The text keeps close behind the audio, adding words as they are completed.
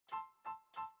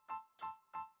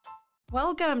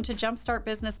Welcome to Jumpstart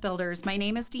Business Builders. My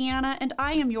name is Deanna and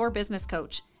I am your business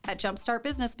coach. At Jumpstart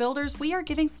Business Builders, we are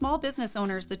giving small business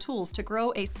owners the tools to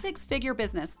grow a six-figure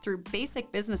business through basic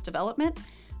business development,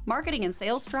 marketing and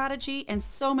sales strategy, and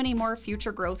so many more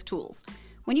future growth tools.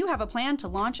 When you have a plan to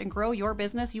launch and grow your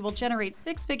business, you will generate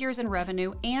six figures in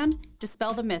revenue and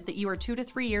dispel the myth that you are 2 to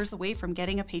 3 years away from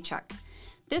getting a paycheck.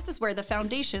 This is where the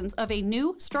foundations of a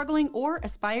new, struggling, or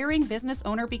aspiring business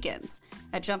owner begins.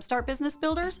 At Jumpstart Business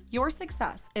Builders, your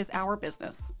success is our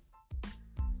business.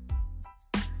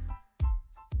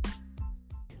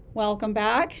 Welcome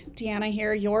back. Deanna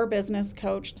here, your business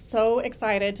coach. So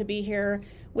excited to be here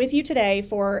with you today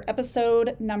for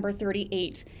episode number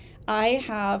 38. I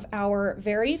have our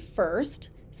very first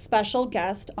special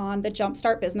guest on the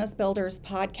Jumpstart Business Builders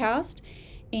podcast,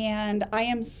 and I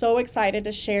am so excited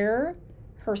to share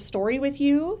her story with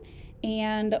you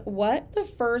and what the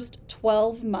first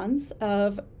 12 months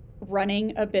of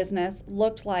running a business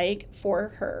looked like for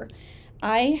her.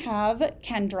 I have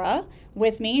Kendra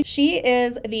with me. She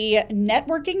is the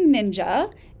networking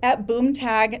ninja at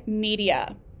Boomtag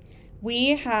Media.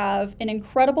 We have an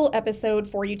incredible episode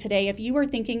for you today. If you are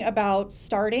thinking about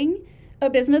starting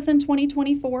a business in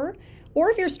 2024, or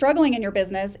if you're struggling in your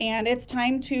business and it's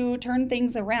time to turn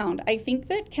things around, I think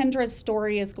that Kendra's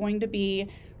story is going to be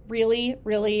really,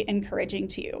 really encouraging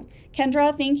to you.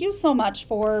 Kendra, thank you so much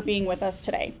for being with us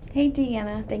today. Hey,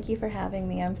 Deanna. Thank you for having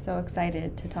me. I'm so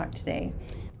excited to talk today.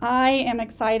 I am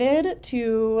excited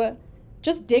to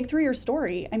just dig through your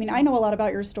story. I mean, I know a lot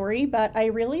about your story, but I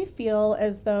really feel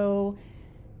as though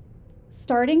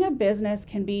starting a business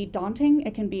can be daunting.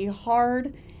 It can be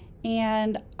hard.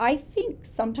 And I think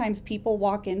sometimes people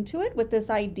walk into it with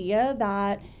this idea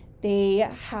that they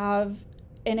have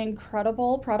an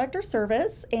incredible product or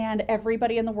service and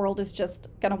everybody in the world is just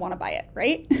going to want to buy it,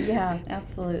 right? Yeah,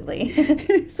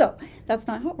 absolutely. So that's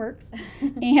not how it works.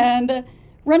 And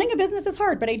running a business is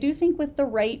hard, but I do think with the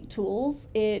right tools,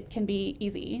 it can be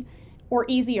easy or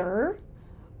easier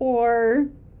or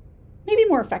maybe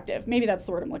more effective. Maybe that's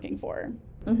the word I'm looking for.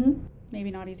 Mm-hmm.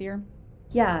 Maybe not easier.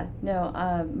 Yeah, no,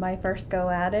 my first go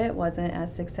at it wasn't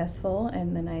as successful,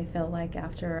 and then I feel like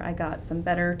after I got some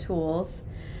better tools,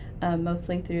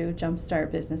 mostly through Jumpstart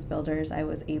Business Builders, I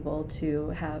was able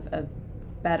to have a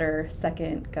better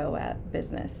second go at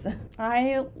business.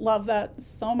 I love that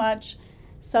so much.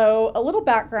 So a little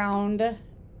background,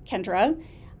 Kendra.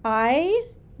 I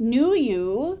knew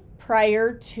you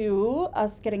prior to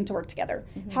us getting to work together.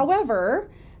 Mm-hmm.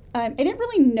 However, I didn't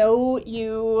really know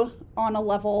you on a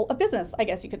level of business, I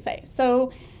guess you could say.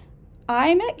 So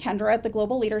I met Kendra at the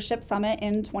Global Leadership Summit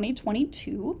in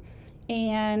 2022,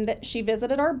 and she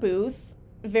visited our booth,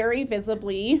 very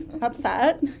visibly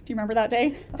upset. Do you remember that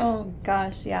day? Oh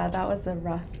gosh, yeah, that was a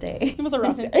rough day. It was a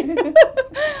rough day. It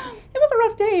was a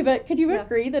rough day, but could you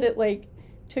agree that it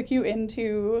took you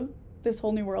into this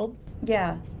whole new world?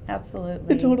 Yeah,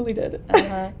 absolutely. It totally did.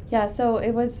 Yeah, so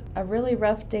it was a really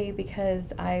rough day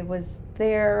because I was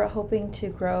there hoping to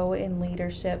grow in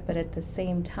leadership, but at the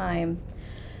same time,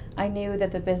 I knew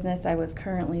that the business I was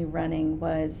currently running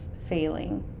was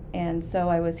failing. And so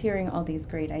I was hearing all these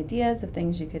great ideas of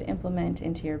things you could implement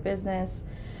into your business.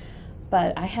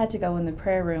 But I had to go in the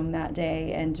prayer room that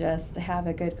day and just have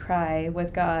a good cry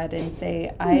with God and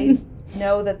say, I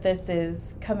know that this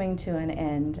is coming to an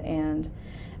end.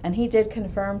 And he did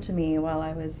confirm to me while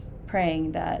I was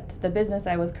praying that the business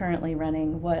I was currently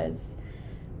running was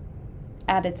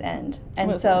at its end.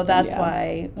 And so that's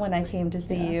why when I came to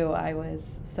see you, I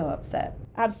was so upset.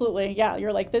 Absolutely. Yeah.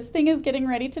 You're like, this thing is getting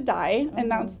ready to die. Mm-hmm.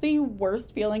 And that's the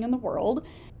worst feeling in the world.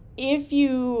 If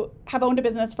you have owned a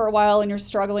business for a while and you're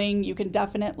struggling, you can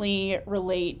definitely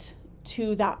relate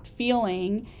to that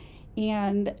feeling.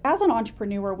 And as an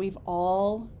entrepreneur, we've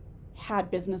all had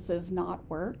businesses not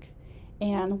work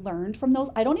and learned from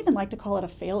those. I don't even like to call it a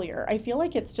failure. I feel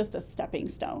like it's just a stepping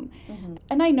stone. Mm-hmm.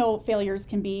 And I know failures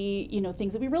can be,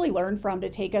 things that we really learn from to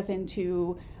take us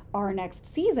into our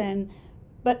next season,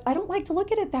 but I don't like to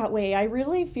look at it that way. I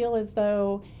really feel as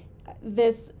though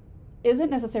this isn't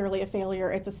necessarily a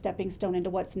failure. It's a stepping stone into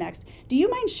what's next. Do you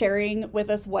mind sharing with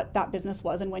us what that business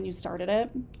was and when you started it?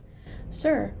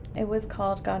 Sure. It was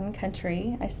called God and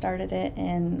Country. I started it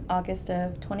in August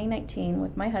of 2019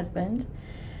 with my husband.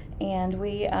 And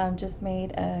we just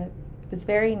made it was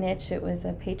very niche. It was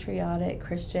a patriotic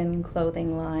Christian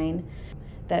clothing line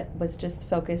that was just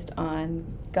focused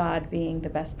on God being the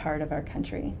best part of our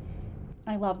country.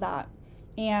 I love that.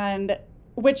 And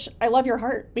which I love your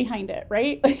heart behind it,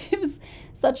 right? It was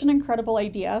such an incredible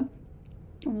idea.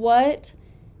 What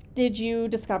did you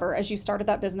discover as you started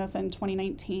that business in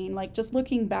 2019? Just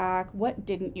looking back, what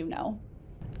didn't you know?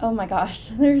 Oh my gosh,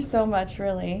 there's so much,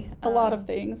 really. A lot of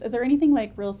things. Is there anything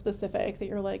like real specific that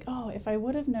you're like, oh, if I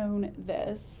would have known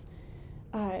this,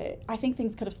 I think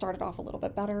things could have started off a little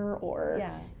bit better, or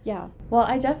yeah. Well,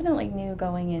 I definitely knew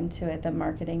going into it that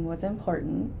marketing was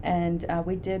important, and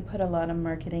we did put a lot of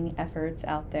marketing efforts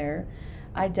out there.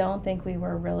 I don't think we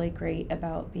were really great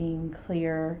about being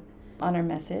clear on our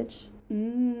message.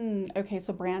 Okay,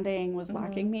 so branding was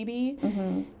lacking maybe?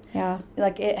 Yeah.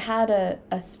 Like it had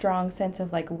a strong sense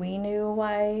of like we knew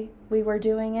why we were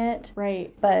doing it.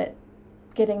 Right. But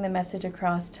getting the message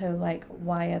across to like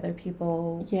why other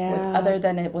people would, Yeah. other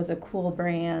than it was a cool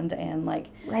brand and like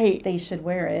Right. they should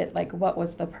wear it, like what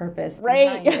was the purpose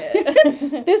Right. behind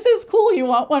it? This is cool. You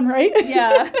want one, right?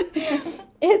 Yeah.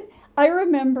 I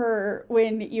remember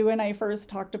when you and I first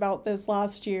talked about this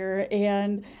last year,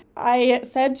 and I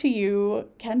said to you,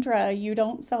 Kendra, you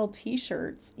don't sell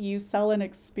t-shirts, you sell an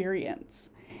experience.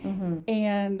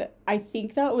 And I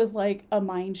think that was like a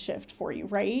mind shift for you,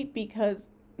 right?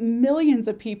 Because millions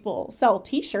of people sell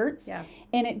t-shirts,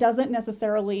 and it doesn't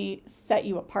necessarily set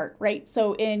you apart, right?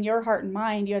 So in your heart and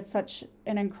mind, you had such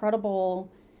an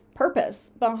incredible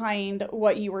purpose behind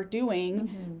what you were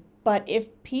doing. But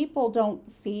if people don't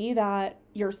see that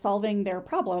you're solving their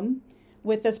problem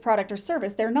with this product or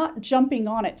service, they're not jumping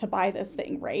on it to buy this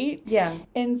thing, right? Yeah.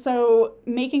 And so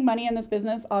making money in this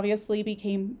business obviously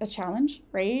became a challenge,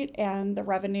 right? And the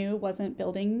revenue wasn't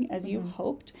building as you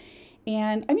hoped.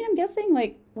 And I mean, I'm guessing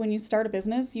like when you start a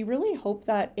business, you really hope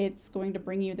that it's going to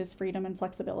bring you this freedom and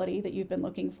flexibility that you've been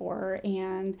looking for,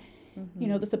 and you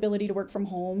know, this ability to work from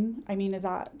home. I mean,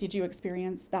 did you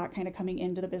experience that kind of coming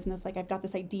into the business? Like, I've got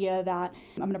this idea that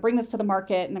I'm going to bring this to the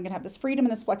market and I'm going to have this freedom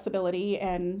and this flexibility,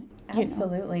 and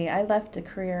Absolutely. I left a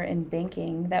career in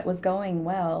banking that was going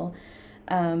well.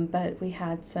 But we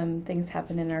had some things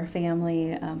happen in our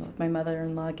family with my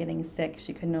mother-in-law getting sick.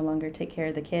 She could no longer take care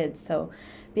of the kids. So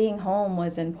being home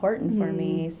was important for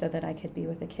me so that I could be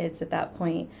with the kids at that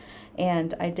point.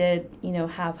 And I did,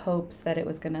 have hopes that it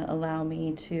was going to allow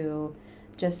me to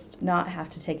just not have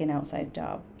to take an outside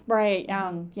job. Right.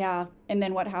 Yeah. Yeah. And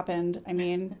then what happened? I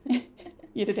mean, you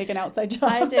had to take an outside job.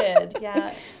 I did.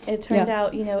 Yeah. It turned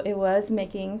out, it was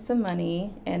making some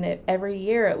money, and every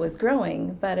year it was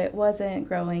growing, but it wasn't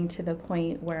growing to the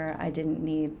point where I didn't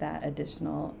need that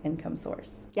additional income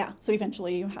source. Yeah. So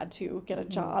eventually you had to get a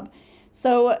job.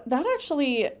 So that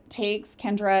actually takes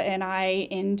Kendra and I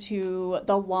into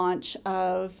the launch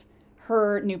of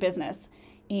her new business.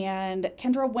 And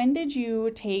Kendra, when did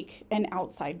you take an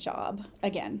outside job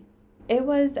again? It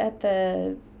was at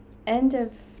the end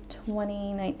of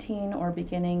 2019 or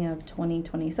beginning of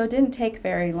 2020. So it didn't take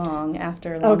very long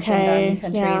after launching Garden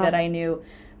Country that I knew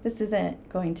this isn't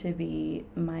going to be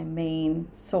my main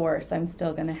source. I'm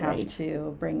still going to have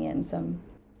to bring in some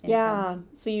income. Yeah.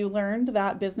 So you learned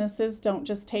that businesses don't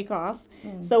just take off.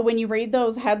 So when you read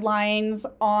those headlines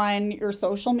on your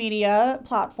social media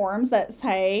platforms that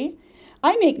say,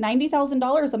 I make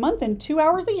 $90,000 a month in 2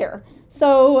 hours a year.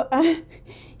 So, I'm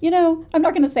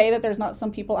not going to say that there's not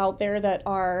some people out there that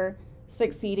are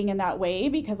succeeding in that way,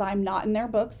 because I'm not in their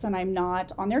books and I'm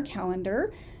not on their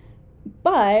calendar.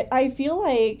 But I feel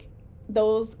like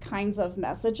those kinds of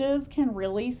messages can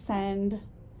really send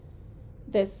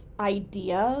this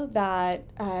idea that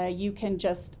you can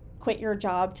just quit your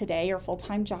job today, your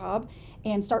full-time job,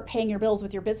 and start paying your bills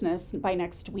with your business by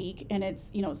next week. And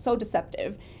it's, so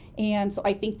deceptive. And so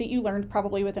I think that you learned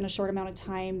probably within a short amount of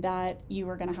time that you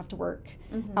were going to have to work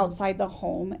outside the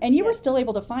home. And you were still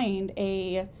able to find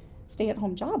a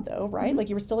stay-at-home job, though, right? Like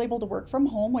you were still able to work from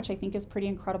home, which I think is pretty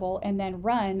incredible, and then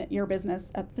run your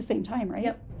business at the same time, right?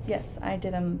 Yep. Yes, I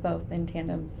did them both in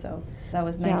tandem. So that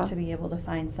was nice to be able to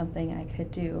find something I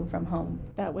could do from home.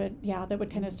 That would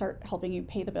kind of start helping you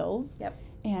pay the bills. Yep.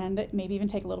 And maybe even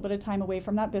take a little bit of time away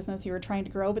from that business you were trying to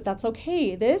grow, but that's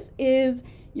okay. This is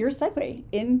your segue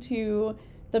into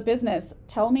the business.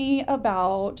 Tell me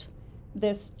about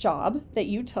this job that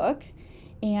you took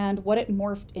and what it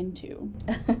morphed into.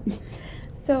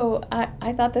 So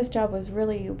I thought this job was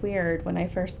really weird when I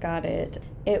first got it.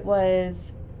 It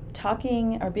was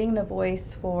talking or being the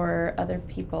voice for other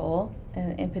people.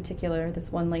 In particular,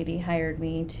 this one lady hired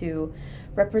me to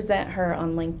represent her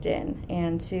on LinkedIn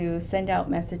and to send out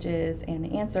messages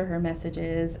and answer her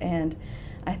messages. And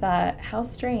I thought, how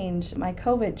strange my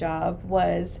COVID job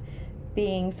was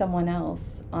being someone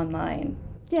else online.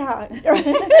 Yeah.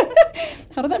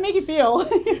 How did that make you feel?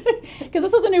 Because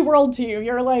this is a new world to you.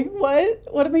 You're like, what?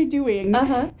 What am I doing?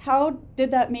 How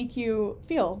did that make you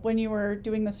feel when you were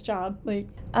doing this job?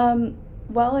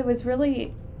 Well, it was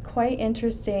really quite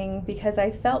interesting because I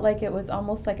felt like it was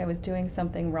almost like I was doing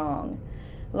something wrong.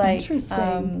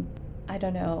 Interesting. I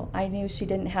don't know, I knew she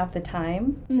didn't have the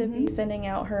time to be sending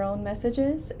out her own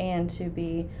messages and to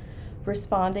be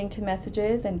responding to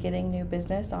messages and getting new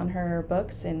business on her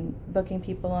books and booking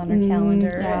people on her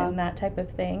calendar and that type of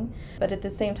thing. But at the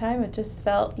same time, it just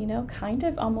felt, kind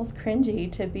of almost cringy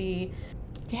to be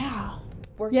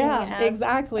working as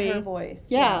exactly. her voice.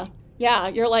 Yeah,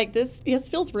 you're like, this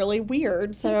feels really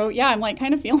weird. So yeah, I'm like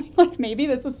kind of feeling like maybe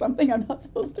this is something I'm not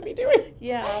supposed to be doing.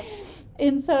 Yeah.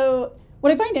 And so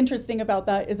what I find interesting about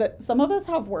that is that some of us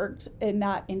have worked in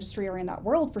that industry or in that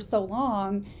world for so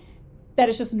long that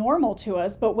it's just normal to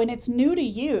us. But when it's new to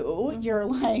you, you're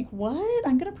like, what?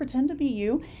 I'm going to pretend to be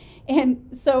you. And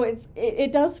so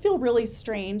it does feel really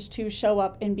strange to show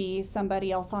up and be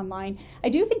somebody else online. I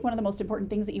do think one of the most important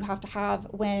things that you have to have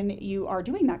when you are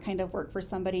doing that kind of work for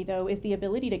somebody, though, is the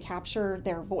ability to capture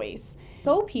their voice.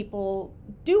 So people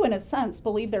do, in a sense,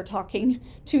 believe they're talking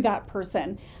to that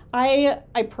person.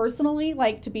 I personally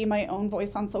like to be my own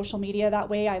voice on social media that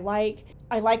way. I like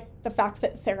the fact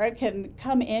that Sarah can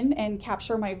come in and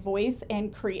capture my voice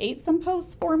and create some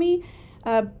posts for me.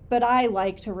 But I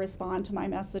like to respond to my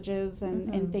messages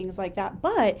and things like that.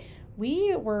 But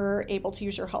we were able to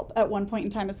use your help at one point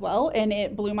in time as well, and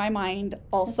it blew my mind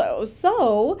also.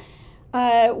 So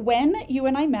when you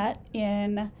and I met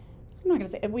I'm not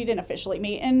going to say, we didn't officially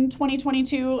meet in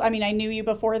 2022. I mean, I knew you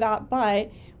before that,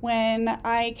 but when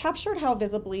I captured how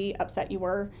visibly upset you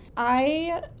were,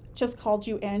 I just called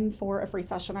you in for a free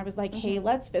session. I was like, hey,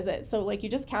 let's visit. So like, you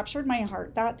just captured my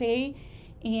heart that day.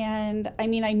 And I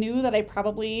mean, I knew that I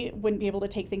probably wouldn't be able to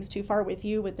take things too far with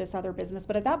you with this other business,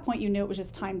 but at that point you knew it was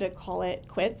just time to call it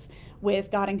quits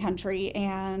with God and Country.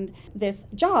 And this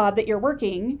job that you're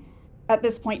working at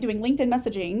this point, doing LinkedIn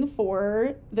messaging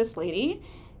for this lady,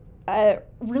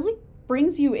 really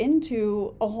brings you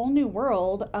into a whole new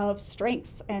world of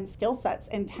strengths and skill sets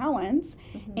and talents.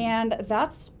 And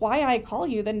that's why I call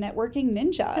you the networking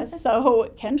ninja.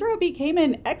 So Kendra became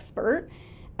an expert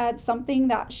at something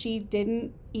that she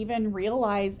didn't even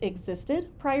realize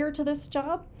existed prior to this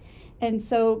job. And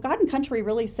so God and Country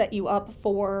really set you up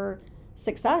for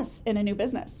success in a new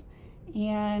business.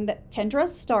 And Kendra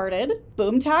started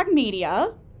Boomtag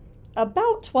Media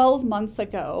about 12 months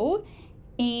ago.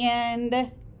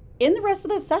 And in the rest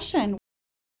of the session,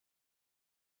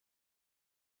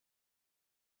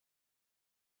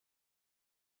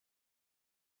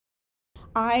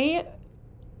 I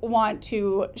want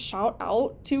to shout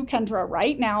out to Kendra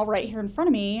right now, right here in front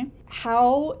of me,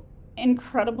 how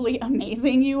incredibly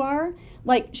amazing you are.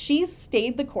 Like, she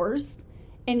stayed the course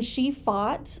and she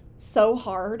fought so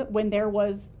hard when there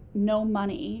was no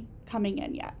money coming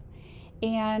in yet.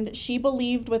 And she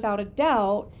believed without a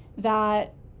doubt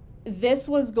that this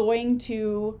was going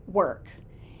to work.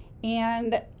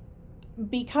 And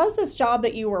because this job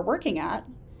that you were working at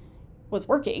was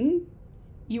working,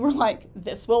 you were like,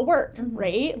 this will work,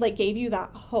 right? Like, gave you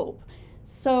that hope.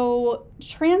 So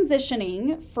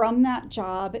transitioning from that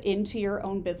job into your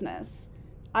own business,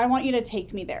 I want you to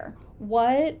take me there.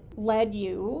 What led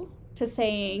you to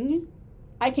saying,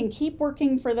 I can keep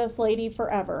working for this lady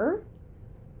forever,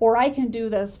 or I can do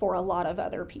this for a lot of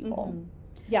other people?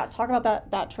 Yeah, talk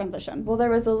about that transition. Well, there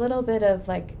was a little bit of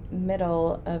like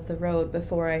middle of the road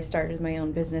before I started my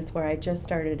own business where I just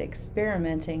started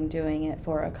experimenting doing it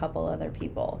for a couple other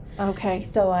people. Okay.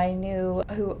 So I knew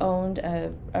who owned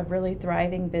a really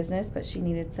thriving business, but she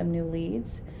needed some new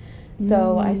leads.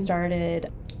 So I started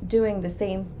doing the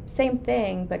same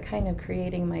thing, but kind of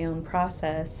creating my own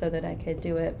process so that I could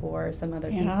do it for some other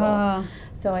people.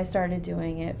 So I started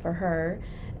doing it for her.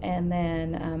 And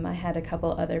then I had a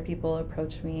couple other people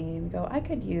approach me and go, I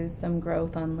could use some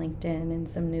growth on LinkedIn and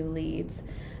some new leads.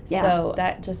 Yeah. So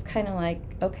that just kind of like,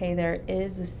 okay, there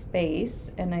is a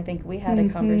space. And I think we had a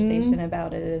conversation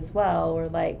about it as well. Where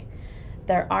like,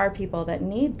 there are people that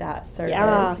need that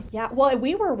service. Yeah. Well,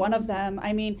 we were one of them.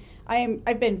 I mean,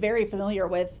 I've been very familiar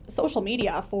with social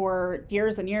media for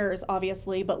years and years,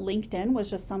 obviously, but LinkedIn was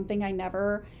just something I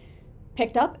never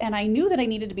picked up, and I knew that I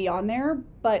needed to be on there,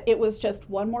 but it was just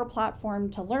one more platform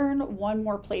to learn, one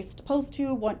more place to post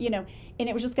to, and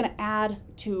it was just going to add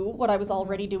to what I was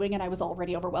already doing, and I was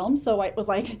already overwhelmed. So I was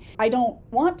like, I don't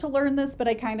want to learn this, but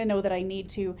I kind of know that I need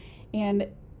to. And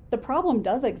the problem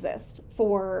does exist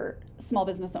for small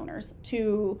business owners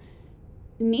to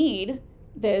need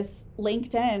this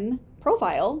LinkedIn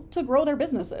profile to grow their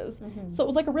businesses. So it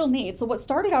was like a real need. So what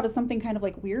started out as something kind of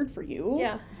like weird for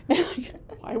you, like,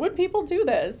 why would people do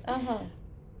this?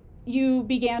 You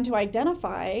began to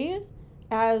identify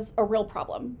as a real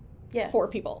problem. for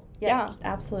people. Yes,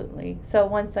 absolutely. So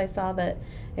once I saw that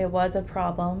it was a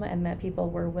problem and that people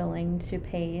were willing to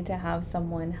pay to have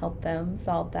someone help them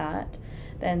solve that,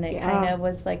 then it kind of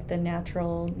was like the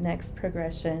natural next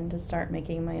progression to start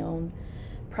making my own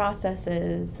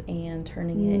processes and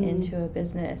turning it into a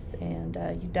business. And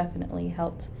you definitely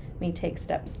helped me take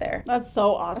steps there. That's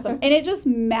so awesome. And it just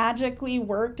magically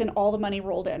worked and all the money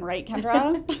rolled in, right,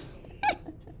 Kendra?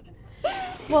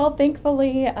 Well,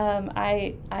 thankfully,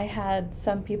 I had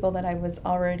some people that I was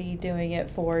already doing it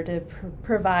for to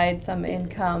provide some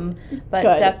income, but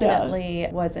definitely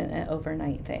wasn't an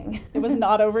overnight thing. It was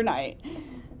not overnight.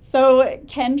 So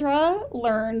Kendra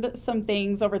learned some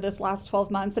things over this last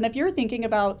 12 months. And if you're thinking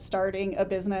about starting a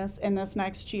business in this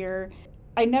next year,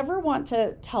 I never want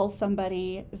to tell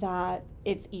somebody that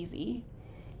it's easy.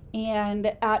 And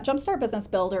at Jumpstart Business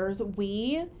Builders,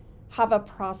 we have a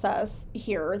process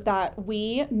here that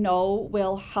we know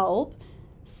will help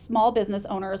small business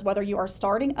owners, whether you are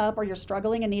starting up or you're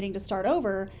struggling and needing to start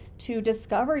over, to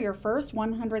discover your first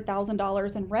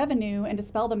 $100,000 in revenue and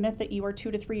dispel the myth that you are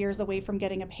 2 to 3 years away from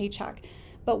getting a paycheck.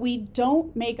 But we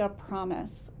don't make a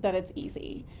promise that it's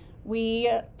easy.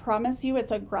 We promise you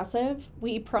it's aggressive.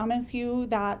 We promise you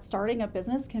that starting a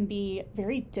business can be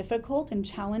very difficult and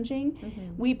challenging.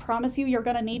 Mm-hmm. We promise you you're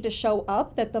going to need to show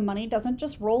up, that the money doesn't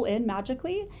just roll in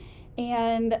magically.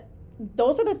 And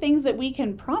those are the things that we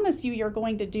can promise you you're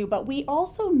going to do. But we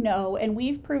also know, and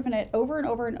we've proven it over and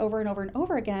over and over and over and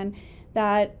over again,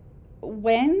 that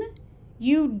when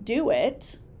you do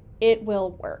it, it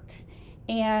will work.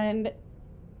 And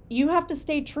you have to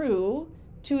stay true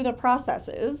to the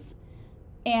processes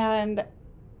and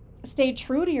stay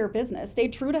true to your business, stay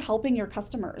true to helping your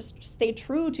customers, stay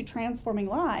true to transforming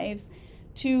lives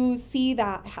to see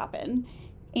that happen.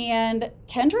 And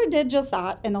Kendra did just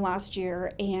that in the last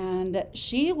year, and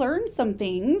she learned some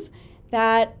things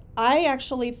that I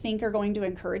actually think are going to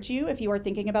encourage you if you are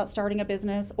thinking about starting a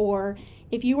business, or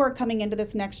if you are coming into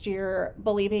this next year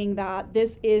believing that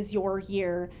this is your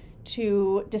year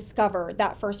to discover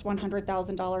that first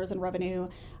 $100,000 in revenue.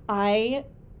 I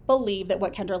believe that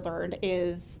what Kendra learned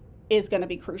is going to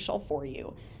be crucial for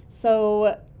you.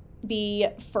 So the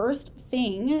first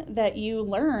thing that you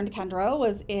learned, Kendra,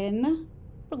 was in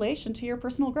relation to your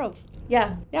personal growth.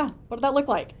 Yeah. What did that look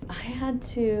like? I had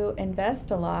to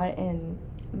invest a lot in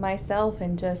myself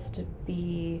and just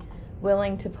be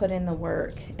willing to put in the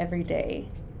work every day.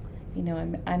 You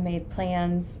know, I made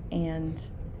plans and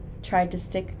tried to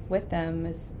stick with them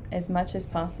as much as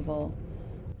possible.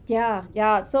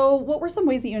 Yeah. So what were some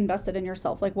ways that you invested in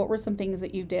yourself? Like, what were some things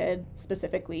that you did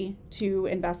specifically to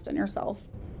invest in yourself?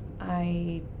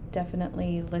 I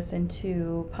definitely listened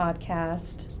to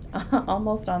podcasts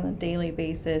almost on a daily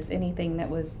basis, anything that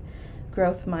was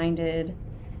growth-minded.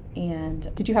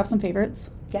 And did you have some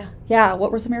favorites? Yeah.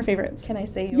 What were some of your favorites? Can I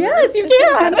say yours? Yes, you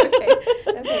can.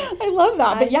 Okay. I love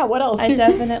that. But yeah, what else? I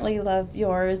definitely love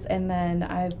yours. And then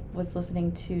I was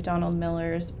listening to Donald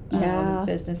Miller's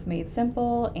Business Made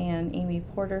Simple, and Amy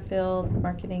Porterfield,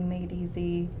 Marketing Made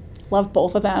Easy. Love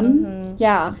both of them. Mm-hmm.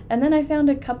 Yeah. And then I found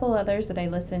a couple others that I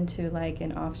listened to, like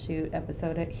an offshoot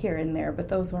episode here and there, but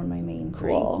those were my main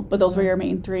three. Cool. But those were your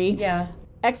main three? Yeah.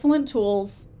 Excellent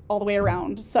tools all the way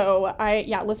around. So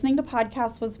listening to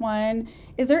podcasts was one.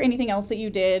 Is there anything else that you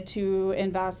did to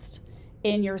invest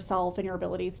in yourself and your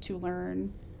abilities to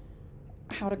learn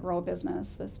how to grow a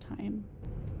business this time?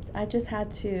 I just had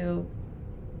to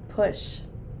push.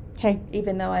 Okay.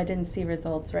 Even though I didn't see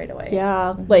results right away.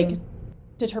 Yeah. Mm-hmm. Like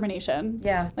determination.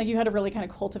 Yeah. Like you had to really kind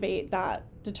of cultivate that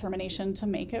determination to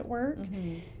make it work.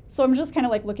 Mm-hmm. So I'm just kind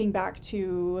of like looking back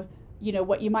to,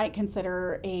 what you might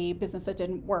consider a business that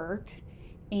didn't work.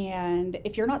 And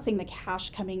if you're not seeing the cash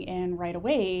coming in right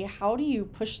away, how do you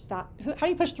push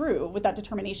through with that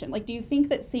determination? Like, do you think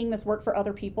that seeing this work for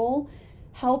other people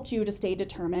helped you to stay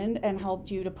determined and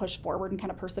helped you to push forward and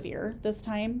kind of persevere this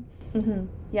time? Mm-hmm.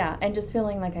 Yeah, and just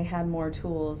feeling like I had more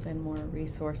tools and more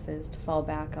resources to fall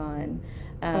back on.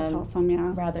 That's awesome,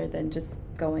 yeah. Rather than just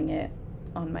going it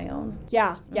on my own.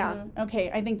 Yeah. Mm-hmm. Okay,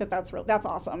 I think that's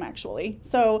awesome, actually.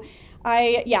 So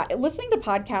listening to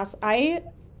podcasts, I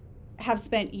have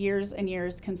spent years and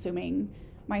years consuming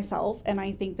myself, and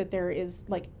I think that there is,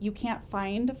 like, you can't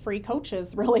find free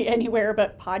coaches really anywhere,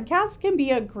 but podcasts can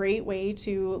be a great way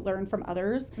to learn from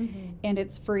others. Mm-hmm. And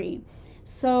it's free.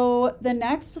 So the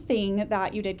next thing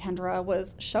that you did, Kendra,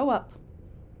 was show up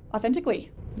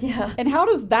authentically. Yeah. And how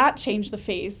does that change the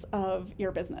face of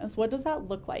your business? What does that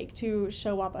look like to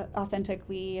show up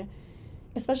authentically,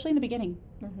 especially in the beginning,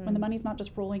 mm-hmm. when the money's not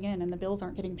just rolling in and the bills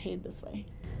aren't getting paid this way?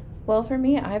 Well, for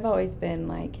me, I've always been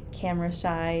like camera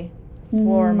shy,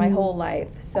 for my whole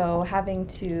life. So having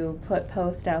to put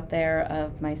posts out there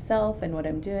of myself and what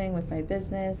I'm doing with my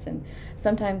business, and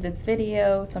sometimes it's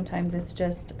video, sometimes it's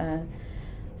just a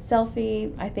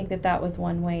selfie. I think that was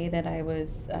one way that I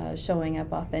was showing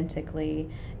up authentically,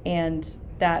 and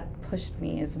that pushed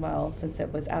me as well, since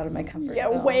it was out of my comfort zone.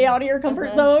 Yeah, way out of your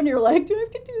comfort zone. You're like, do I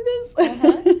have to do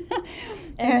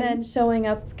this? And then showing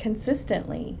up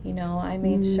consistently. I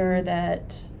made sure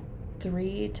that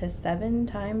 3 to 7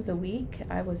 times a week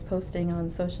I was posting on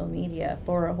social media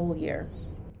for a whole year.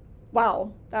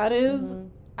 Wow, that is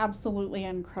absolutely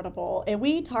incredible. And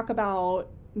we talk about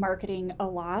marketing a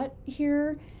lot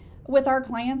here with our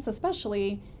clients,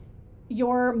 especially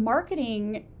your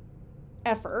marketing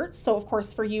efforts. So of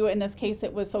course for you in this case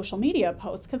it was social media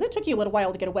posts, because it took you a little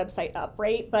while to get a website up,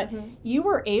 right? But you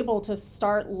were able to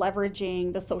start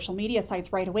leveraging the social media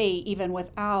sites right away, even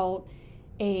without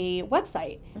a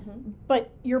website.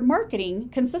 But your marketing,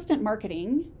 consistent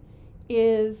marketing,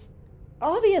 is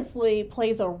obviously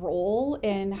plays a role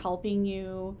in helping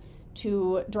you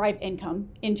to drive income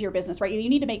into your business, right? You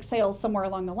need to make sales somewhere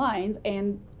along the lines,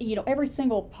 and every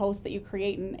single post that you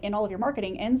create in all of your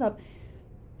marketing ends up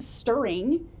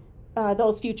stirring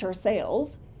those future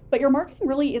sales. But your marketing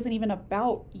really isn't even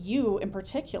about you in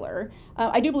particular.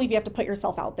 I do believe you have to put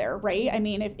yourself out there, right? I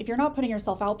mean, if you're not putting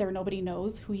yourself out there, nobody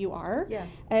knows who you are. Yeah.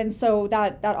 And so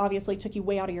that obviously took you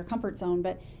way out of your comfort zone.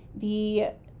 But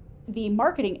the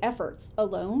marketing efforts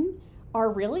alone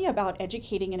are really about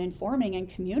educating and informing and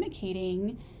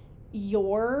communicating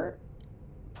your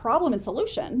problem and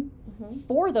solution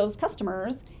for those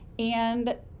customers.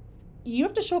 And you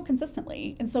have to show up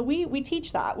consistently. And so we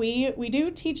teach that. We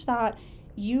do teach that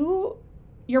your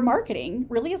marketing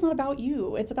really is not about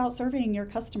you. It's about serving your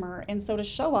customer. And so to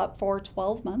show up for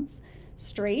 12 months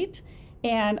straight,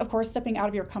 and of course stepping out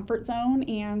of your comfort zone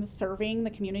and serving the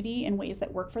community in ways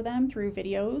that work for them through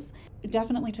videos, it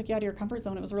definitely took you out of your comfort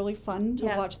zone. It was really fun to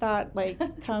watch that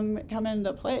come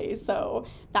into play. So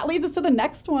that leads us to the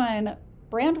next one.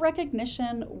 Brand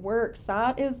recognition works.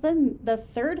 That is the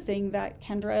third thing that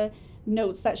Kendra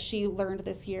notes that she learned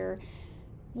this year.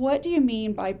 What do you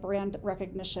mean by brand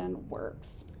recognition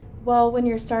works? Well, when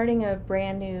you're starting a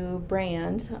brand new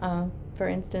brand, for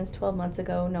instance, 12 months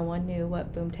ago, no one knew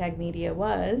what Boomtag Media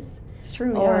was. It's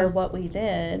true, or what we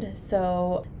did.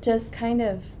 So just kind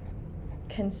of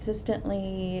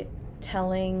consistently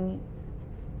telling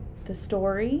the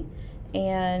story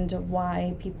and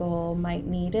why people might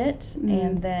need it,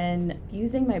 and then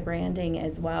using my branding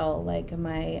as well, like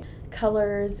my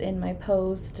colors in my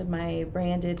post, my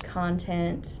branded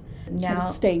content. Now kind of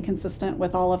staying consistent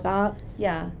with all of that.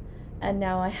 Yeah. And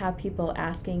now I have people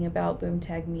asking about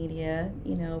Boomtag Media,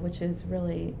 which is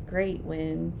really great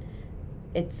when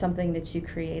it's something that you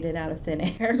created out of thin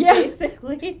air,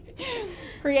 basically.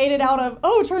 Created out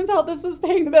of, turns out this is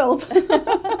paying the bills.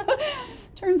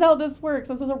 Turns out this works.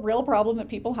 This is a real problem that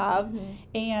people have,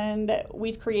 and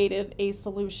we've created a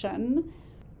solution.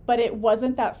 But it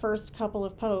wasn't that first couple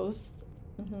of posts.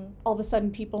 All of a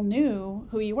sudden people knew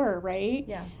who you were, right?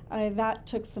 Yeah. That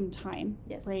took some time,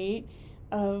 yes. Right?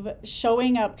 Of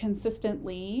showing up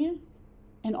consistently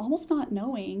and almost not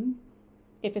knowing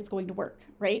if it's going to work,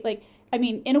 right?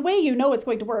 In a way, it's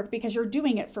going to work because you're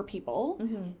doing it for people,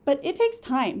 but it takes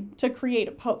time to create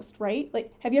a post, right?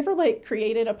 Have you ever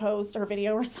created a post or a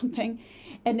video or something,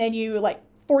 and then you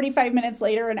 45 minutes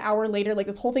later, an hour later,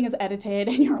 this whole thing is edited,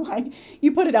 and you're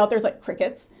you put it out, there's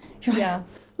crickets. You're it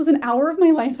was an hour of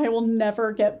my life I will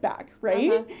never get back,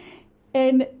 right?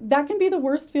 And that can be the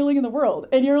worst feeling in the world.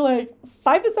 And you're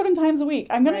 5 to 7 times a week,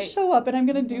 I'm going to show up and I'm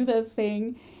going to do this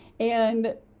thing.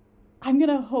 And I'm going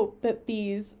to hope that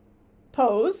these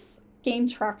posts gain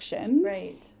traction.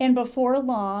 Right. And before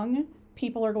long,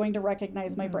 people are going to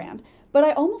recognize my brand. But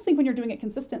I almost think when you're doing it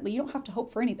consistently, you don't have to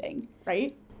hope for anything,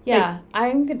 right? Yeah,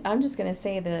 I'm just going to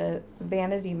say the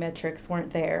vanity metrics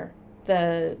weren't there.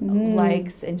 The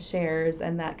likes and shares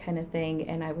and that kind of thing,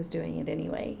 and I was doing it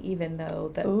anyway, even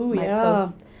though my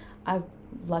posts, I'm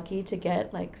lucky to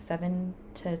get 7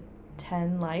 to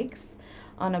 10 likes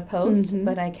on a post,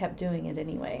 but I kept doing it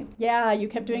anyway. Yeah, you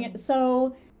kept doing it.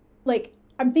 So,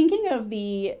 I'm thinking of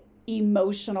the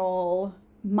emotional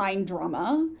mind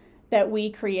drama that we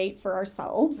create for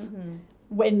ourselves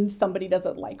when somebody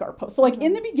doesn't like our post. So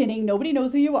in the beginning, nobody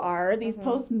knows who you are. These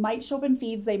posts might show up in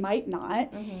feeds, they might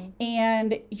not.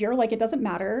 And you're it doesn't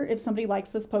matter if somebody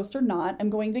likes this post or not. I'm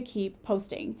going to keep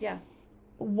posting. Yeah.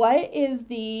 What is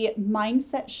the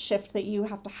mindset shift that you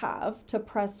have to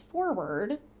press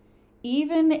forward,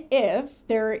 even if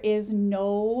there is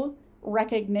no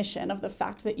recognition of the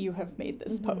fact that you have made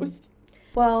this post?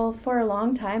 Well, for a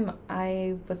long time,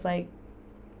 I was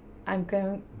I'm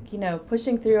going,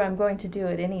 pushing through, I'm going to do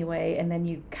it anyway. And then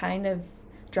you kind of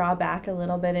draw back a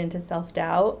little bit into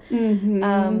self-doubt.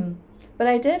 Mm-hmm. But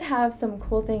I did have some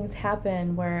cool things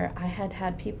happen where I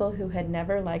had people who had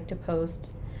never liked a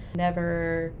post,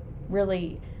 never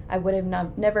really, I would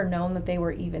have never known that they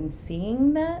were even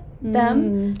seeing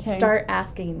them Okay. start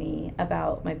asking me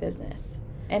about my business.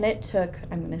 And it took,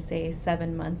 I'm going to say,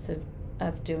 7 months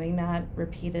of doing that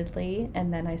repeatedly.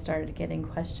 And then I started getting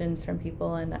questions from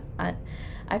people, and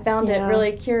I found it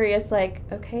really curious, like,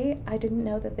 okay, I didn't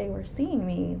know that they were seeing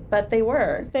me, but they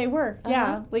were. They were,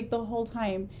 yeah, like the whole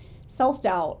time.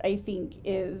 Self-doubt, I think,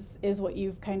 is what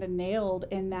you've kind of nailed,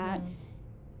 in that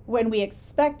when we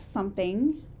expect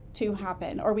something to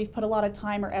happen, or we've put a lot of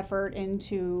time or effort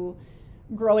into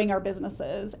growing our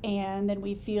businesses, and then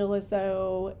we feel as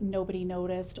though nobody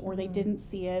noticed, or they didn't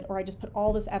see it, or I just put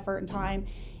all this effort and time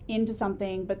into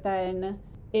something, but then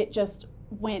it just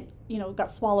went, got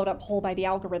swallowed up whole by the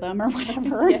algorithm or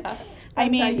whatever. Yeah,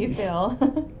 that's how you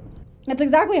feel. That's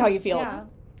exactly how you feel. Yeah.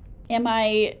 Am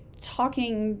I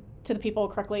talking to the people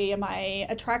correctly? Am I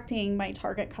attracting my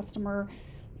target customer?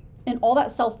 And all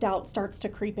that self-doubt starts to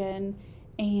creep in,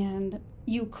 and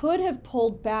you could have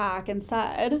pulled back and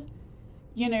said,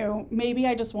 maybe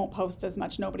I just won't post as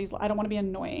much. I don't want to be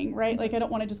annoying, right? Like, I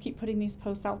don't want to just keep putting these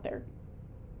posts out there.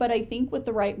 But I think with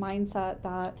the right mindset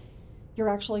that you're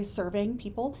actually serving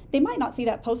people, they might not see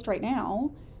that post right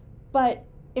now, but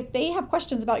if they have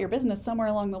questions about your business somewhere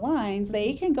along the lines,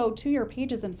 they can go to your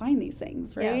pages and find these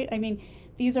things, right? Yeah. I mean,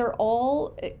 these are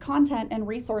all content and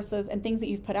resources and things that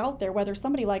you've put out there, whether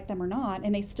somebody liked them or not,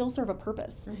 and they still serve a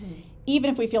purpose. Even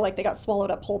if we feel like they got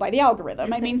swallowed up whole by the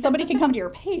algorithm. I mean, somebody can come to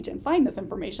your page and find this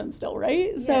information still,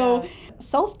 right? Yeah. So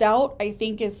self-doubt, I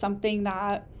think, is something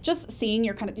that just seeing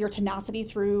your tenacity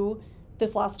through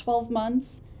this last 12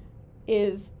 months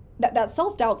is that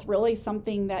self-doubt's really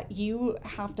something that you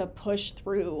have to push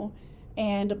through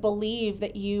and believe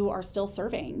that you are still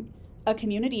serving a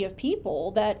community of people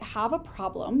that have a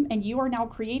problem, and you are now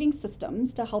creating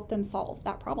systems to help them solve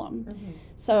that problem.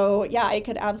 So yeah, I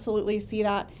could absolutely see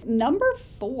that. Number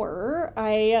 4,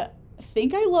 I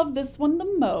think I love this one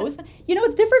the most.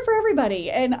 It's different for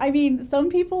everybody. And I mean, some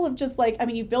people have just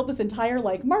you've built this entire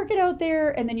market out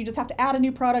there, and then you just have to add a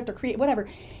new product or create whatever.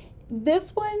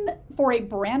 This one, for a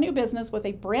brand new business with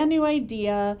a brand new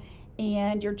idea,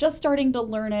 and you're just starting to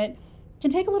learn it, can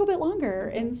take a little bit longer.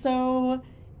 And so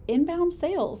inbound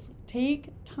sales take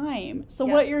time. So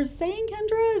what you're saying,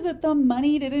 Kendra, is that the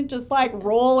money didn't just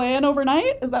roll in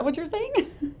overnight? Is that what you're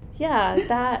saying? Yeah,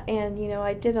 that, and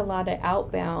I did a lot of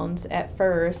outbound at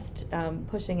first,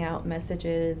 pushing out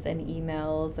messages and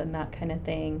emails and that kind of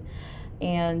thing,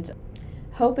 and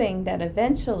hoping that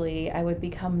eventually I would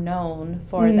become known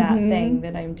for that thing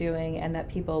that I'm doing, and that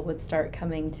people would start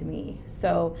coming to me.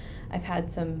 So I've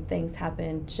had some things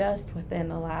happen just within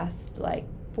the last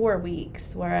 4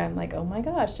 weeks where I'm like, oh my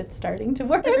gosh, it's starting to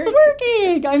work. It's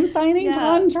working. I'm signing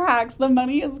contracts. The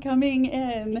money is coming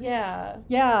in.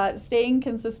 Yeah. Staying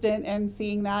consistent and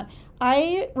seeing that.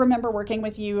 I remember working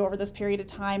with you over this period of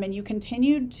time, and you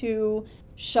continued to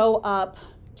show up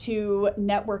to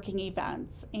networking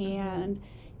events and,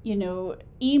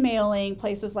 emailing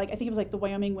places I think it was the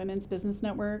Wyoming Women's Business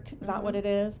Network. Is that what it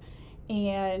is?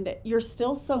 And you're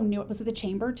still so new. Was it the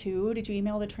chamber too? Did you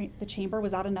email the chamber?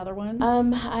 Was that another one?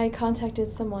 I contacted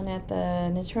someone at the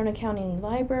Natrona County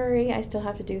Library. I still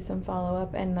have to do some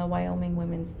follow-up, and the Wyoming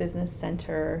Women's Business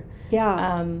Center.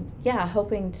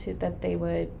 Hoping that they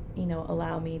would,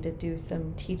 allow me to do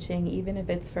some teaching, even if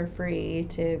it's for free,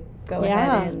 to go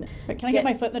ahead and... But can I get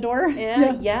my foot in the door?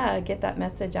 Get that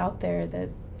message out there that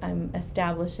I'm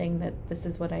establishing that this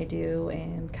is what I do,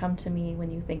 and come to me when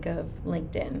you think of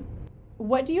LinkedIn.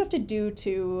 What do you have to do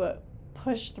to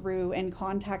push through and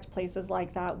contact places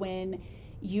like that when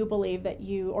you believe that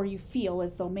you feel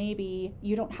as though maybe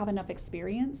you don't have enough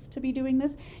experience to be doing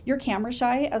this? You're camera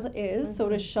shy as it is, so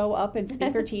to show up and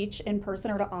speak or teach in person,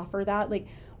 or to offer that,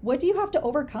 what do you have to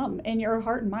overcome in your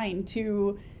heart and mind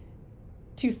to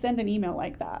send an email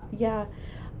like that? Yeah,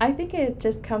 I think it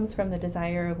just comes from the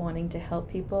desire of wanting to help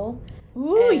people.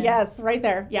 Ooh, yes, right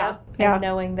there. Yeah. And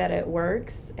knowing that it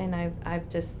works, and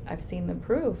I've seen the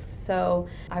proof. So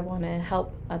I want to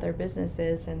help other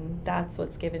businesses, and that's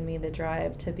what's given me the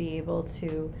drive to be able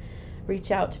to reach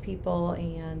out to people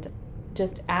and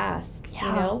just ask.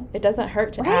 It doesn't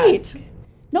hurt to ask.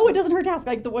 No, it doesn't hurt to ask.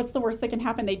 What's the worst that can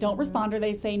happen? They don't respond, or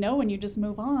they say no, and you just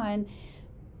move on.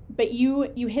 But you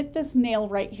hit this nail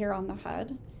right here on the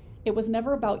head. It was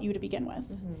never about you to begin with.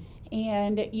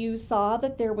 And you saw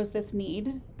that there was this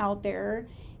need out there.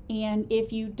 And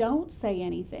if you don't say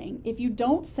anything, if you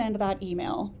don't send that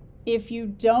email, if you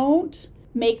don't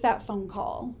make that phone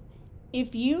call,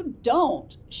 if you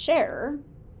don't share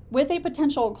with a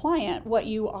potential client what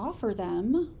you offer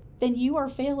them, then you are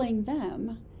failing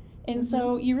them. And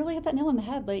so you really hit that nail on the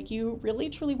head. Like, you really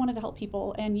truly wanted to help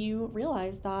people, and you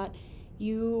realized that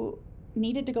you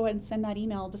needed to go ahead and send that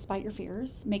email despite your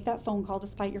fears, make that phone call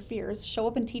despite your fears, show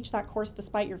up and teach that course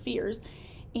despite your fears,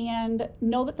 and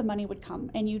know that the money would come.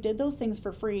 And you did those things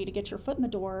for free to get your foot in the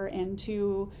door and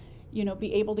to,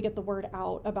 be able to get the word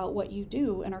out about what you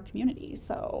do in our community.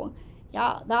 So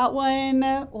yeah, that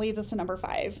one leads us to number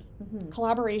 5.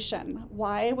 Collaboration.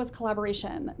 Why was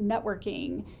collaboration,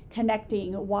 networking,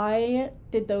 connecting, why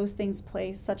did those things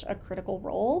play such a critical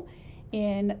role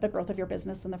in the growth of your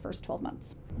business in the first 12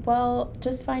 months? Well,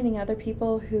 just finding other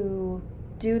people who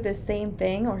do the same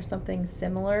thing or something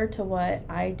similar to what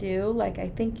I do. Like, I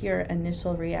think your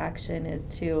initial reaction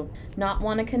is to not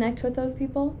want to connect with those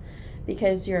people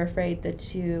because you're afraid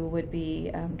that you would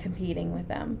be competing with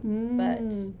them. But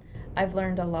I've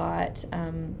learned a lot.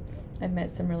 I've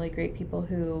met some really great people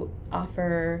who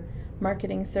offer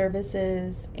marketing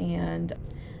services and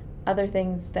other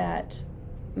things that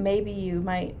maybe you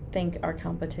might think are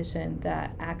competition,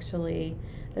 that actually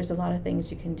there's a lot of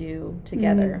things you can do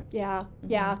together. Yeah.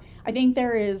 I think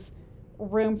there is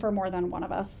room for more than one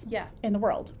of us in the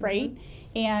world, right?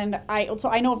 And I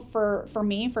know for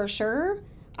me, for sure,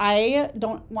 I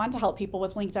don't want to help people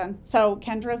with LinkedIn. So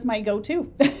Kendra's my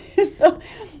go-to. So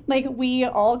like, we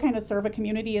all kind of serve a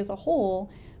community as a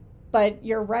whole, but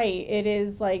you're right. It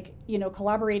is like,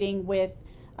 collaborating with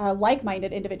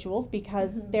like-minded individuals,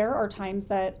 because there are times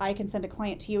that I can send a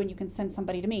client to you and you can send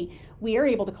somebody to me. We are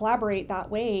able to collaborate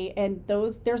that way, and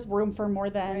there's room for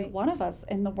more than one of us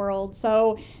in the world.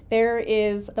 So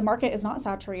the market is not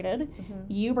saturated.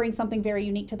 You bring something very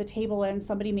unique to the table, and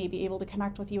somebody may be able to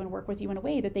connect with you and work with you in a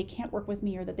way that they can't work with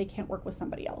me, or that they can't work with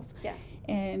somebody else.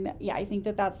 And I think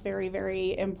that that's very,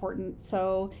 very important.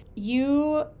 So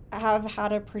you have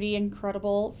had a pretty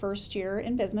incredible first year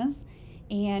in business,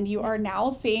 and you are now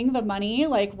seeing the money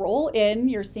like roll in.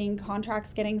 You're seeing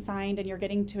contracts getting signed, and you're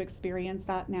getting to experience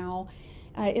that now.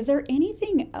 Is there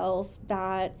anything else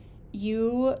that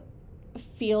you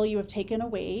feel you have taken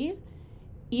away,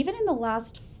 even in the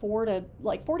last 4 to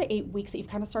 8 weeks, that you've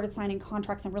kind of started signing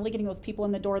contracts and really getting those people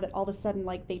in the door, that all of a sudden,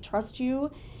 like, they trust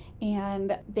you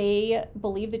and they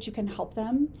believe that you can help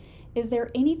them? Is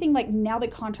there anything, like, now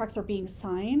that contracts are being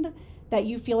signed, that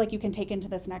you feel like you can take into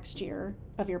this next year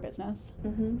of your business?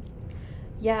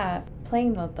 Yeah,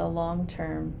 playing the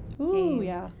long-term game.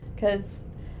 Yeah. Because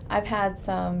I've had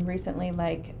some recently,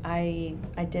 like, I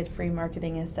did free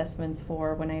marketing assessments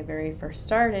for when I very first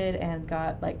started, and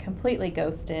got like completely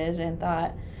ghosted, and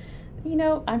thought,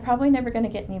 I'm probably never going to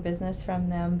get any business from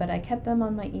them, but I kept them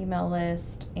on my email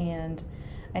list, and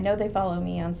I know they follow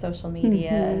me on social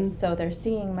media, so they're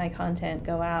seeing my content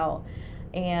go out.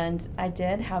 And I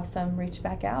did have some reach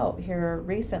back out here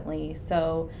recently.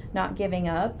 So not giving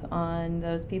up on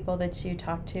those people that you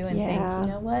talk to and think,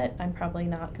 you know what, I'm probably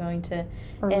not going to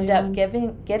end up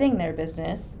getting their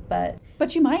business. But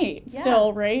you might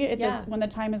still, right? It just, when the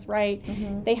time is right,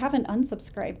 they haven't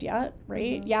unsubscribed yet,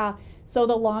 right? So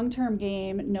the long-term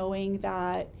game, knowing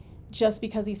that just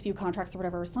because these few contracts or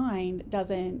whatever are signed,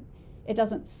 it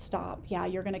doesn't stop.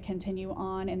 You're going to continue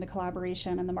on in the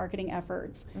collaboration and the marketing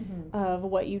efforts of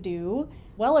what you do,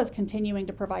 well as continuing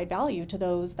to provide value to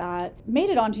those that made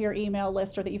it onto your email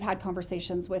list or that you've had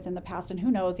conversations with in the past. And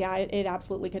who knows, it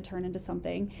absolutely could turn into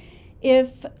something.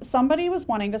 If somebody was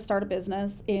wanting to start a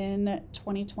business in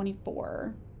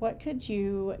 2024, what could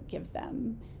you give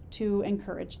them to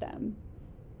encourage them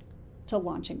to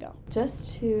launch and go?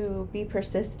 Just to be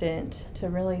persistent, to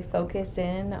really focus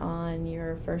in on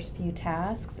your first few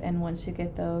tasks, and once you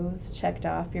get those checked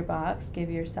off your box,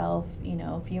 give yourself,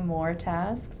 a few more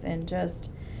tasks, and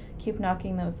just keep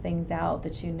knocking those things out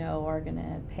that are going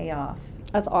to pay off.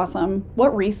 That's awesome.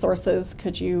 What resources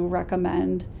could you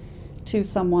recommend to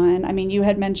someone? I mean, you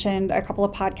had mentioned a couple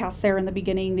of podcasts there in the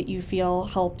beginning that you feel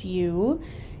helped you.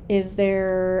 Is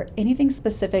there anything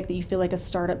specific that you feel like a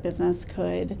startup business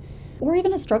could, or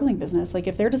even a struggling business, like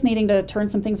if they're just needing to turn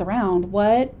some things around,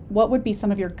 what would be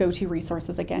some of your go-to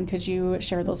resources? Again, could you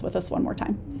share those with us one more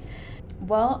time?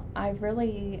 Well, I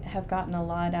really have gotten a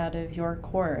lot out of your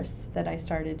course that I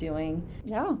started doing.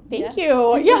 Thank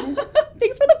you.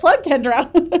 Thanks for the plug,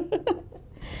 Kendra.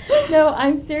 No,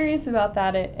 I'm serious about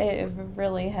that. It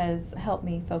really has helped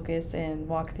me focus and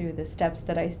walk through the steps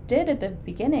that I did at the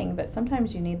beginning, but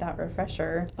sometimes you need that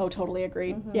refresher. Oh, totally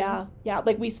agree. Yeah. Yeah.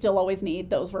 Like we still always need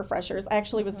those refreshers. I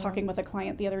actually was talking with a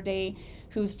client the other day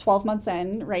who's 12 months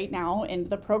in right now in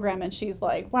the program. And she's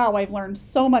like, wow, I've learned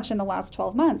so much in the last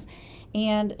 12 months.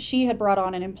 And she had brought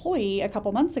on an employee a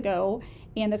couple months ago,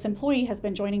 and this employee has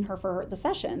been joining her for the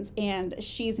sessions. And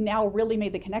she's now really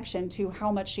made the connection to how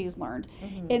much she's learned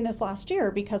in this last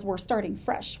year because we're starting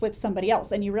fresh with somebody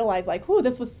else. And you realize like, oh,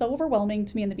 this was so overwhelming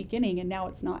to me in the beginning, and now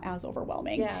it's not as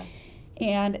overwhelming. Yeah.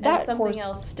 And that something course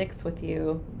else sticks with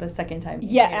you the second time you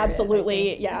yeah, hear absolutely.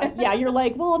 it, Yeah. You're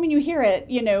like, well, I mean, you hear it,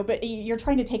 but you're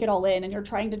trying to take it all in, and you're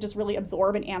trying to just really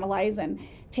absorb and analyze and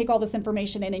take all this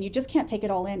information in, and you just can't take it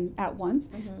all in at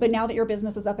once. But now that your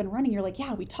business is up and running, you're like,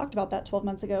 yeah, we talked about that 12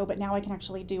 months ago, but now I can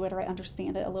actually do it, or I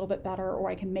understand it a little bit better, or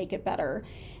I can make it better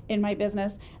in my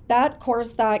business. That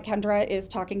course that Kendra is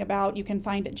talking about, you can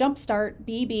find at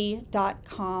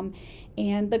jumpstartbb.com.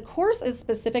 And the course is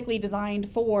specifically designed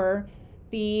for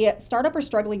the startup or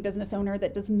struggling business owner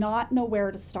that does not know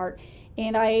where to start.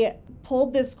 And I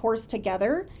pulled this course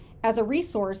together as a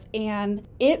resource, and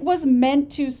it was meant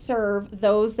to serve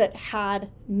those that had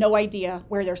no idea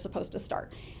where they're supposed to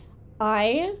start.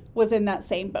 I was in that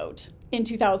same boat in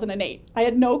 2008. I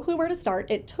had no clue where to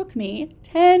start. It took me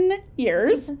 10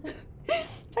 years,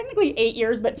 technically 8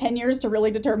 years, but 10 years to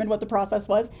really determine what the process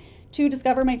was, to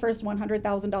discover my first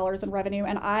 $100,000 in revenue.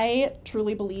 And I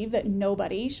truly believe that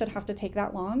nobody should have to take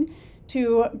that long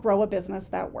to grow a business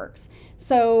that works.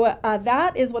 So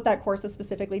that is what that course is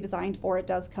specifically designed for. It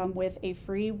does come with a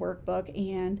free workbook,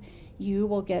 and you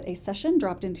will get a session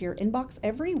dropped into your inbox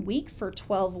every week for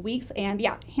 12 weeks. And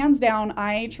yeah, hands down,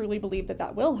 I truly believe that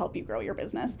that will help you grow your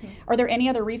business. Are there any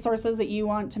other resources that you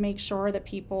want to make sure that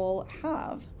people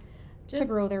have to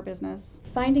grow their business?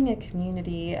 Finding a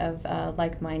community of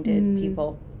like-minded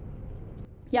people.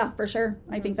 Yeah, for sure.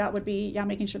 I think that would be,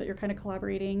 making sure that you're kind of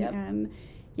collaborating and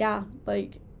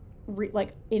like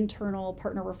internal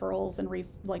partner referrals and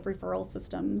referral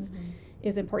systems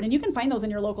is important. And you can find those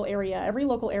in your local area. Every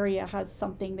local area has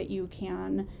something that you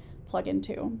can plug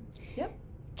into. Yep.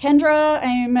 Kendra,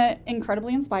 I'm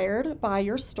incredibly inspired by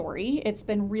your story. It's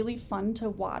been really fun to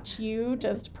watch you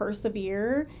just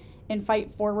persevere and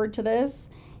fight forward to this,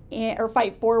 or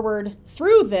fight forward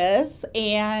through this.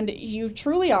 And you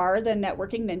truly are the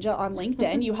networking ninja on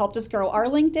LinkedIn. You helped us grow our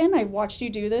LinkedIn. I've watched you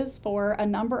do this for a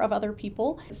number of other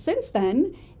people since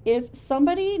then. If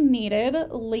somebody needed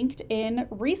LinkedIn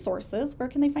resources, where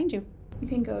can they find you? You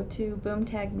can go to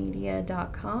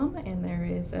boomtagmedia.com, and there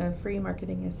is a free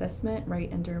marketing assessment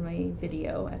right under my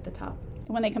video at the top.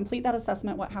 When they complete that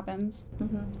assessment, what happens?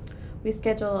 We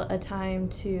schedule a time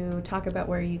to talk about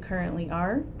where you currently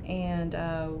are and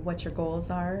what your goals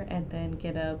are, and then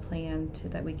get a plan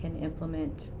that we can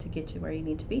implement to get you where you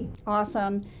need to be.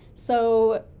 Awesome.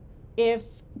 So if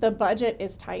the budget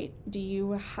is tight, do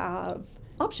you have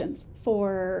options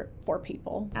for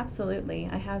people? Absolutely.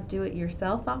 I have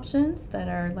do-it-yourself options that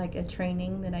are like a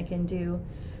training that I can do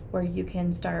where you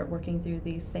can start working through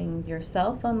these things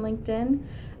yourself on LinkedIn.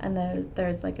 And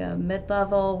there's like a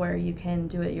mid-level where you can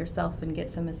do it yourself and get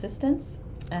some assistance.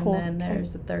 And then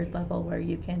there's a third level where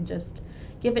you can just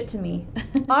give it to me.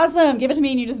 Awesome. Give it to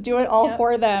me and you just do it all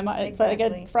for them. Exactly.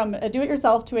 It's like from a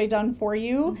do-it-yourself to a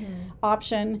done-for-you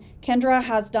option. Kendra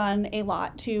has done a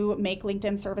lot to make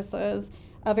LinkedIn services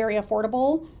very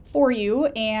affordable for you.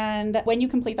 And when you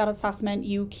complete that assessment,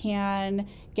 you can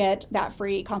get that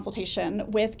free consultation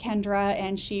with Kendra,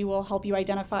 and she will help you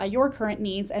identify your current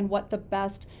needs and what the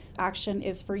best action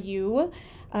is for you.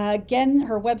 Again,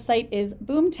 her website is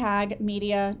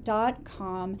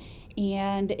boomtagmedia.com.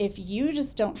 And if you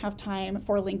just don't have time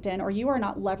for LinkedIn, or you are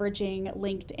not leveraging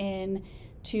LinkedIn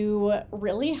to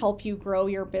really help you grow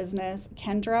your business,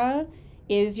 Kendra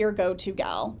is your go-to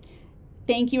gal.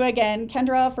 Thank you again,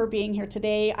 Kendra, for being here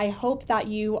today. I hope that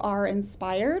you are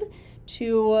inspired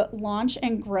to launch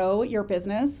and grow your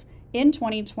business in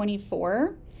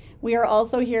 2024. We are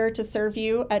also here to serve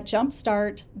you at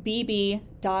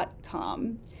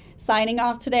jumpstartbb.com. Signing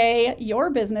off today, your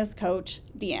business coach,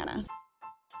 Deanna.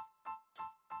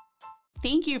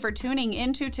 Thank you for tuning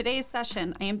into today's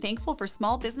session. I am thankful for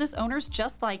small business owners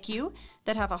just like you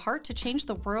that have a heart to change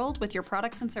the world with your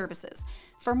products and services.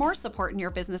 For more support in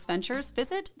your business ventures,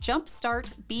 visit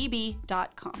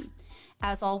jumpstartbb.com.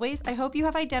 As always, I hope you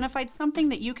have identified something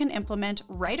that you can implement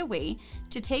right away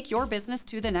to take your business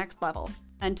to the next level.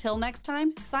 Until next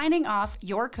time, signing off,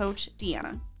 your coach,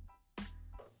 Deanna.